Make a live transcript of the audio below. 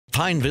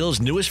Pineville's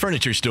newest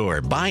furniture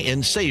store, Buy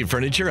and Save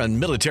Furniture on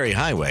Military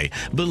Highway,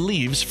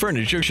 believes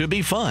furniture should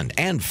be fun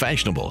and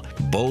fashionable.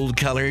 Bold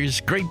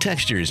colors, great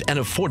textures, and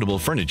affordable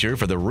furniture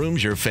for the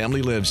rooms your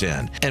family lives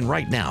in. And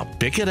right now,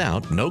 pick it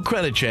out, no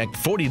credit check,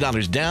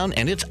 $40 down,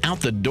 and it's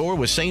out the door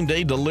with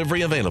same-day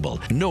delivery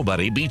available.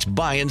 Nobody beats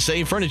Buy and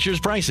Save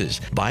Furniture's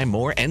prices. Buy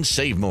more and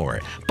save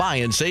more. Buy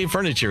and Save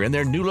Furniture in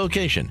their new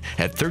location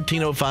at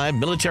 1305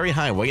 Military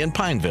Highway in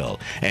Pineville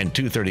and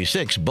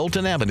 236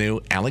 Bolton Avenue,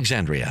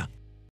 Alexandria.